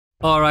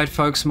Alright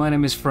folks, my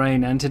name is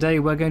Freyn, and today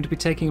we're going to be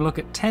taking a look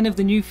at 10 of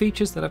the new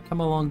features that have come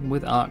along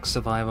with ARK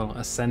Survival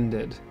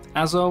Ascended.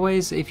 As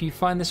always, if you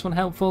find this one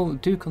helpful,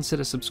 do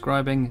consider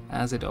subscribing,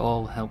 as it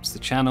all helps the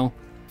channel.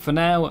 For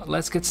now,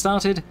 let's get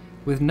started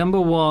with number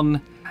 1,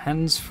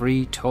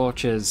 hands-free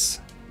torches.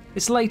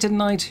 It's late at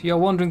night, you're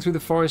wandering through the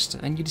forest,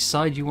 and you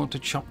decide you want to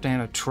chop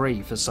down a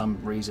tree for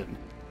some reason.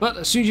 But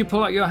as soon as you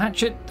pull out your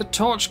hatchet, the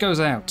torch goes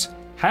out.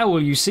 How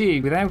will you see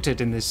without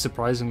it in this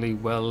surprisingly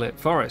well-lit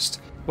forest?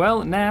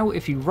 Well, now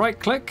if you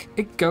right-click,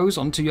 it goes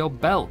onto your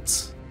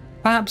belt.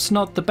 Perhaps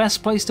not the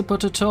best place to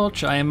put a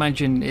torch, I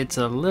imagine it's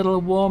a little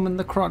warm in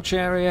the crotch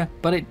area,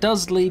 but it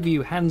does leave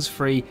you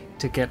hands-free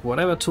to get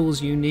whatever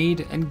tools you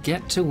need and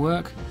get to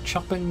work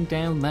chopping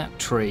down that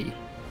tree.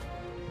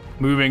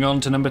 Moving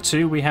on to number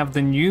 2, we have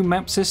the new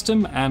map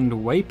system and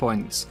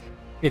waypoints.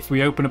 If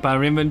we open up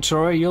our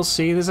inventory, you'll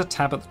see there's a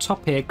tab at the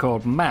top here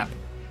called Map.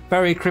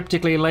 Very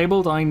cryptically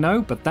labelled, I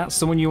know, but that's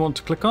the one you want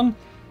to click on.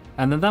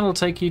 And then that'll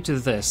take you to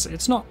this.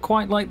 It's not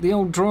quite like the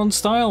old drawn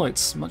style,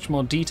 it's much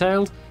more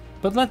detailed.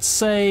 But let's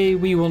say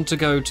we want to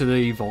go to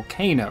the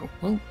volcano.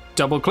 Well,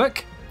 double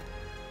click.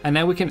 And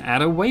now we can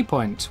add a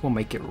waypoint. We'll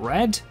make it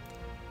red.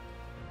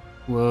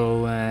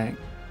 We'll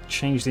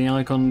change the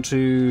icon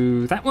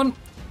to that one.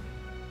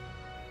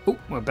 Oh,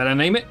 we better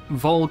name it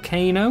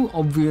Volcano,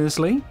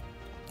 obviously.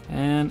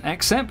 And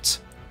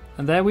accept.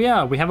 And there we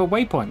are, we have a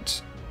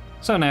waypoint.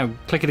 So now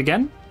click it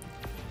again.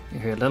 You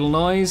hear a little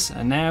noise,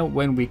 and now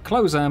when we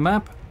close our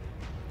map,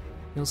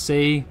 you'll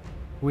see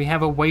we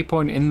have a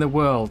waypoint in the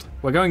world.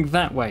 We're going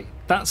that way.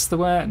 That's the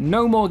way.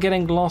 No more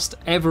getting lost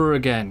ever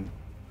again.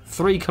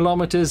 3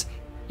 kilometers,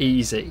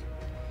 easy.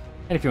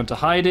 And if you want to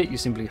hide it, you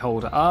simply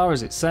hold R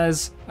as it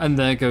says, and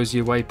there goes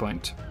your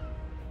waypoint.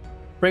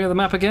 Bring up the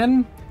map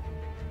again.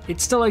 It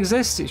still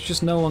exists, it's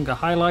just no longer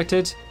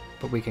highlighted,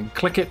 but we can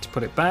click it to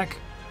put it back,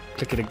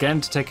 click it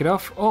again to take it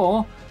off,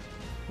 or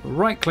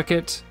right click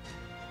it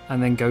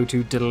and then go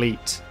to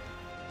delete.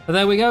 And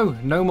there we go,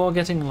 no more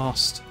getting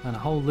lost, and a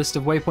whole list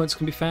of waypoints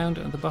can be found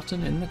at the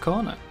button in the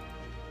corner.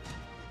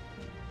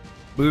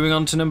 Moving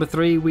on to number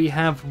 3, we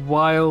have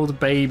wild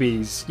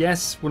babies.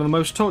 Yes, one of the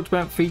most talked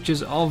about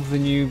features of the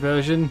new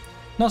version.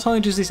 Not only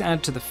does this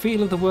add to the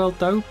feel of the world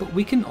though, but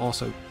we can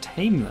also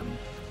tame them.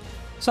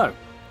 So,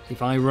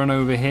 if I run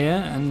over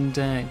here and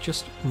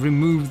just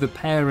remove the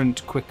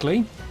parent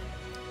quickly.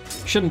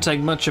 Shouldn't take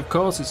much of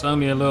course, it's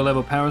only a low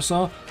level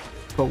parasaur.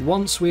 But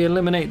once we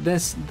eliminate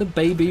this, the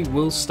baby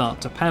will start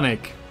to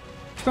panic.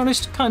 To be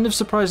honest, kind of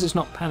surprised it's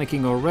not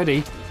panicking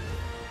already.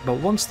 But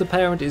once the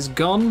parent is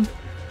gone...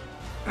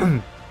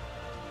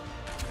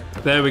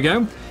 there we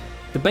go.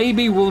 The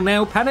baby will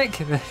now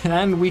panic,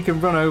 and we can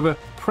run over,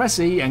 press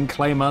E, and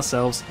claim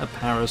ourselves a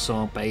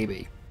parasaur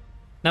baby.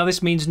 Now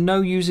this means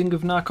no using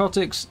of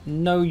narcotics,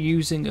 no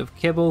using of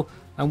kibble,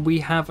 and we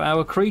have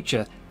our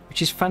creature,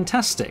 which is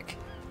fantastic.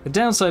 The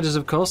downside is,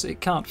 of course,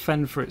 it can't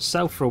fend for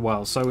itself for a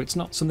while, so it's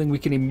not something we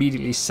can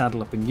immediately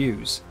saddle up and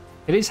use.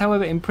 It is,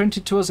 however,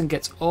 imprinted to us and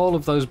gets all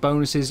of those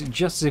bonuses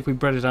just as if we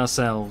bred it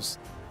ourselves.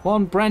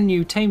 One brand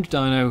new tamed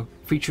dino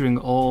featuring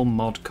all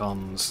mod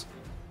cons.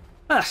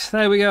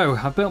 There we go,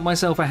 I've built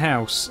myself a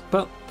house,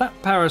 but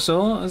that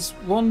parasaur has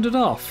wandered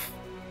off.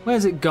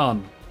 Where's it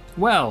gone?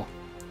 Well,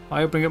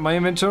 by opening up my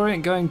inventory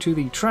and going to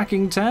the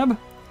tracking tab,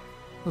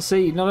 we'll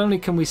see not only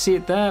can we see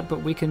it there,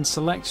 but we can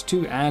select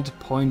to add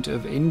point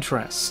of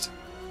interest.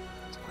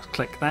 So let's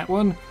click that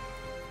one.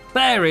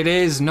 There it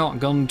is,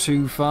 not gone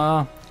too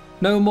far.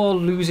 No more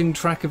losing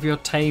track of your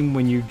tame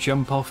when you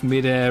jump off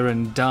midair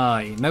and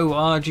die. No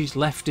RGs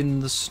left in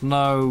the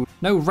snow.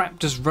 No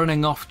raptors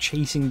running off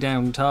chasing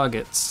down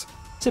targets.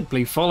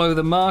 Simply follow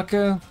the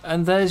marker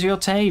and there's your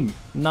tame.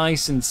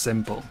 Nice and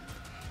simple.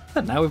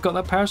 But now we've got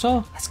that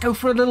parasaur, let's go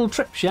for a little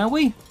trip, shall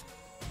we?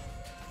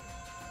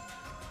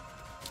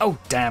 Oh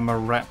damn, a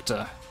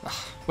raptor.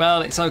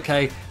 Well, it's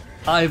okay.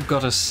 I've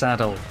got a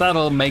saddle.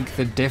 That'll make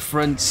the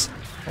difference.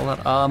 All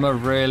that armor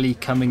really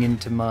coming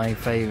into my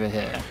favor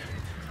here.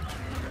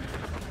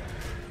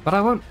 But I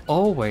won't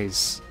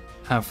always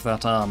have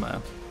that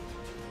armor.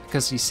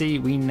 Because you see,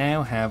 we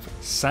now have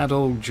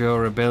saddle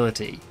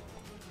durability.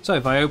 So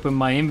if I open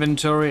my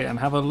inventory and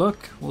have a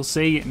look, we'll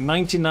see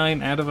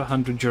 99 out of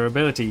 100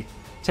 durability.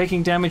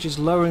 Taking damage is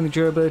lowering the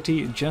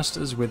durability just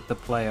as with the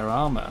player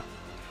armor.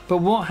 But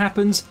what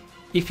happens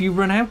if you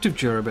run out of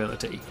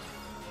durability?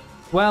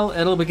 Well,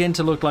 it'll begin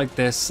to look like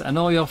this, and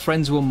all your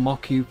friends will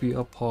mock you for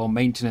your poor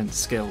maintenance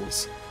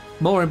skills.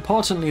 More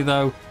importantly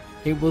though,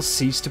 it will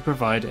cease to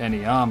provide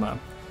any armor.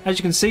 As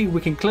you can see,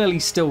 we can clearly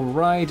still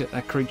ride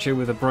a creature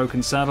with a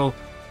broken saddle,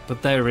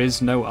 but there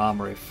is no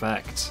armor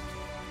effect.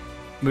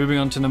 Moving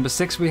on to number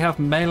 6, we have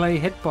melee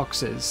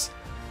hitboxes.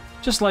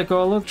 Just like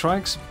all other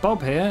trikes,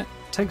 Bob here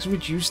takes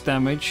reduced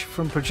damage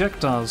from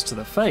projectiles to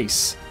the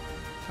face.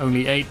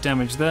 Only 8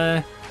 damage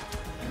there,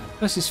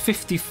 versus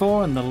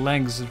 54 in the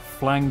legs,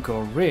 flank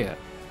or rear.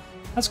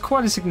 That's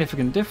quite a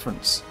significant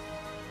difference.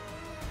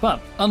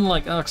 But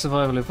unlike ARK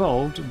Survival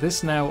Evolved,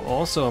 this now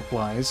also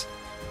applies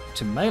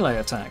to melee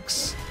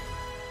attacks.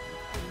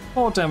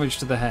 4 damage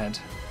to the head,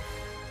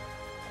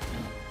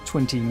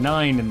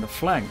 29 in the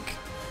flank.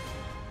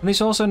 And this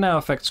also now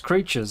affects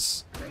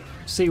creatures.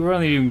 See, we're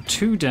only doing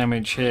 2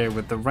 damage here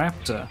with the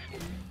raptor.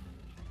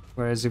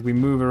 Whereas if we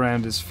move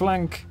around his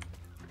flank,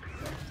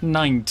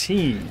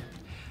 19.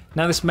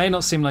 Now this may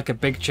not seem like a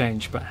big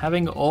change, but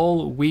having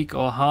all weak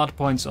or hard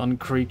points on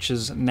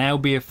creatures now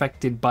be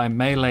affected by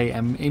melee,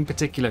 and in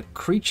particular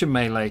creature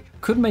melee,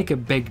 could make a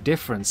big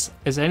difference,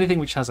 as anything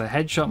which has a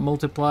headshot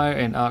multiplier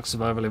in ARK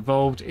Survival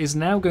Evolved is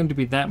now going to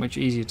be that much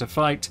easier to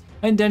fight,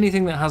 and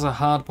anything that has a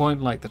hard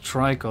point like the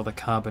Trike or the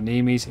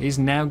Carbonemes is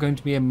now going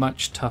to be a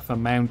much tougher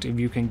mount if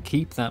you can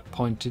keep that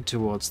pointed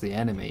towards the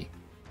enemy.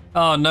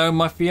 Oh no,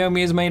 my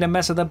Fiomi has made a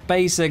mess of the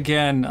base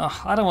again.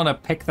 Oh, I don't want to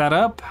pick that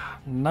up.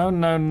 No,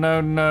 no,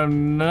 no, no,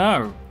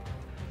 no.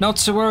 Not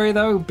to worry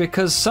though,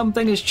 because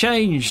something has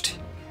changed.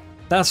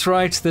 That's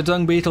right, the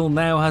dung beetle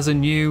now has a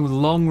new,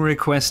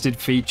 long-requested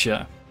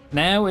feature.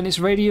 Now in its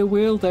radio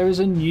wheel there is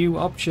a new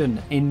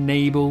option,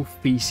 Enable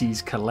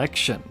Feces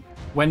Collection.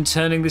 When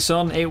turning this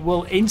on, it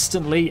will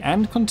instantly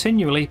and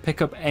continually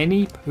pick up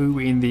any poo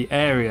in the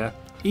area,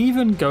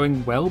 even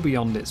going well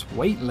beyond its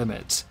weight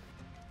limit.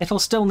 It'll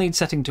still need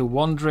setting to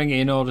wandering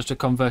in order to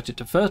convert it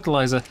to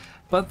fertilizer,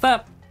 but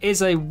that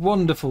is a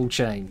wonderful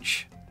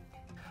change.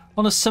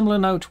 On a similar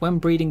note, when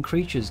breeding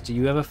creatures, do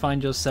you ever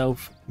find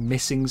yourself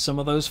missing some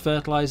of those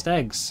fertilized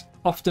eggs?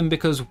 Often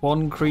because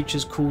one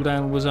creature's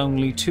cooldown was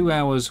only 2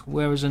 hours,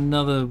 whereas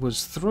another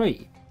was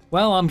 3.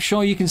 Well, I'm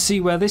sure you can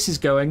see where this is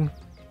going.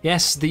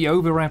 Yes, the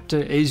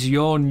Oviraptor is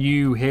your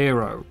new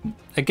hero.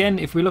 Again,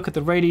 if we look at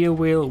the radio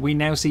wheel, we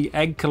now see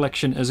egg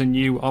collection as a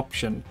new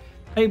option.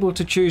 Able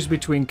to choose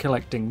between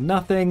collecting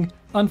nothing,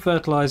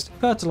 unfertilized,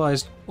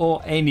 fertilized,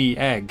 or any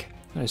egg.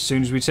 And as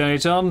soon as we turn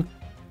it on,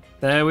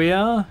 there we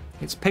are,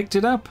 it's picked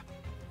it up.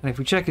 And if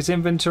we check its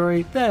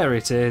inventory, there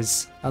it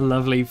is, a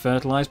lovely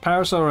fertilized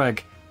parasaur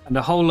egg, and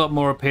a whole lot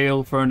more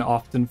appeal for an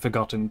often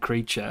forgotten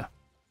creature.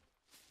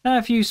 Now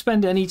if you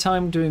spend any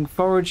time doing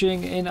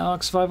foraging in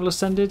ARK Survival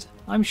Ascended,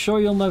 I'm sure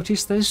you'll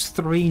notice there's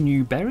 3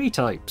 new berry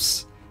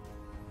types.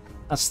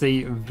 That's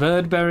the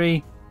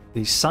Verdberry,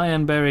 the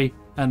Cyanberry,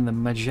 and the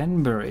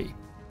Magenberry.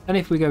 And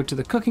if we go to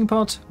the cooking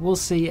pot, we'll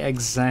see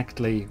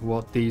exactly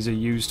what these are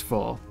used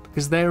for,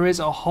 because there is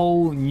a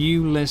whole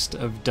new list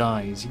of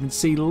dyes. You can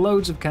see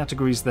loads of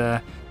categories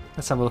there.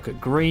 Let's have a look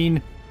at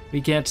green. We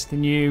get the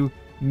new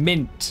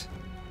mint,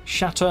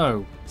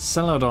 chateau,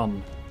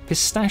 celadon,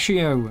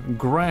 pistachio,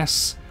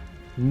 grass,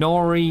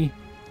 nori,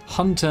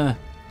 hunter,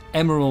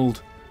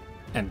 emerald,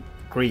 and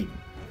green.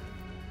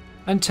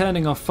 And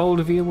turning off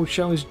folder view will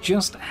show us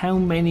just how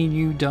many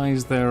new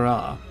dyes there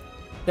are.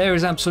 There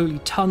is absolutely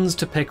tons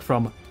to pick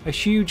from, a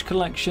huge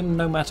collection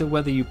no matter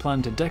whether you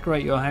plan to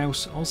decorate your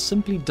house or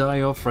simply dye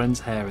your friend's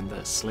hair in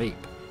their sleep.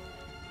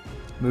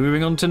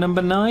 Moving on to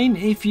number 9,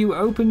 if you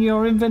open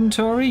your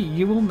inventory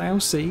you will now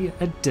see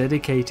a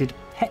dedicated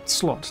pet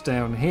slot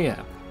down here.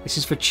 This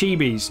is for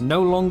chibis,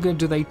 no longer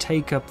do they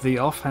take up the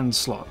offhand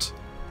slot.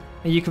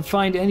 And you can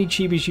find any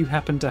chibis you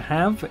happen to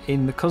have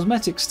in the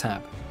cosmetics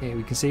tab. Here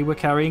we can see we're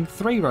carrying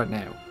 3 right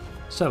now,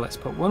 so let's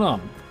put one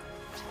on.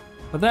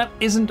 But that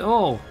isn't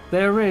all.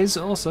 There is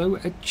also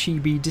a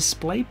chibi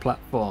display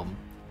platform.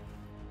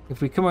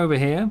 If we come over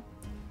here,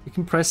 we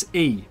can press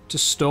E to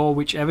store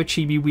whichever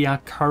chibi we are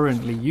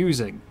currently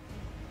using.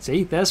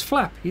 See, there's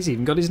Flap. He's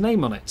even got his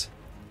name on it.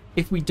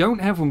 If we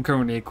don't have one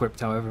currently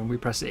equipped, however, and we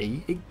press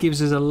E, it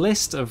gives us a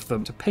list of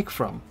them to pick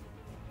from.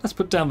 Let's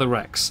put down the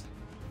Rex.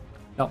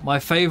 Not my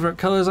favourite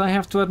colours, I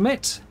have to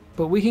admit,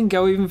 but we can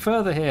go even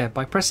further here.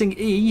 By pressing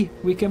E,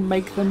 we can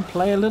make them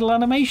play a little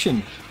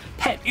animation.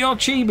 Pet your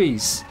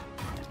chibis!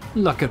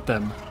 Look at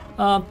them,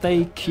 aren't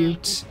they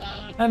cute?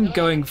 And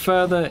going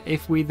further,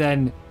 if we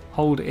then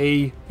hold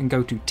E and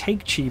go to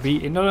take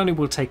chibi, it not only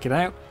will take it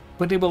out,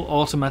 but it will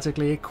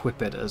automatically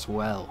equip it as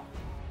well.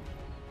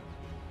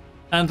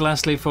 And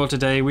lastly for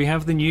today, we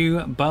have the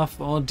new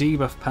buff or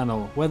debuff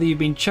panel. Whether you've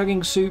been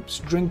chugging soups,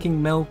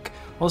 drinking milk,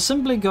 or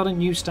simply got a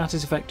new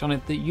status effect on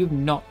it that you've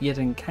not yet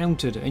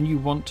encountered and you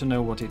want to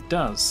know what it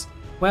does.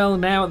 Well,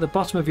 now at the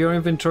bottom of your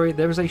inventory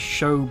there is a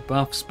Show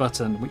Buffs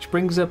button, which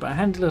brings up a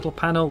handy little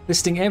panel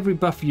listing every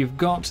buff you've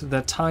got,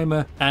 their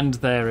timer, and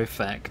their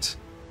effect.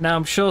 Now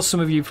I'm sure some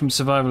of you from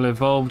Survival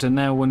Evolved are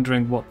now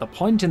wondering what the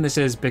point in this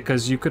is,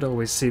 because you could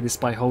always see this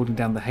by holding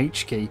down the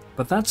H key,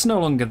 but that's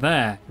no longer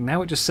there.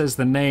 Now it just says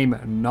the name,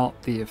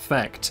 not the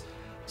effect.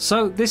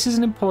 So this is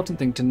an important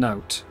thing to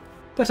note.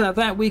 But at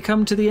that we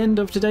come to the end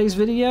of today's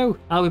video.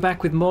 I'll be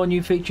back with more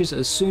new features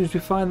as soon as we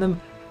find them.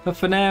 But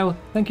for now,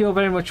 thank you all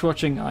very much for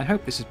watching. I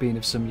hope this has been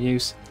of some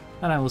use,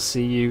 and I will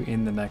see you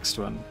in the next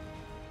one.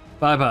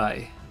 Bye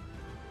bye.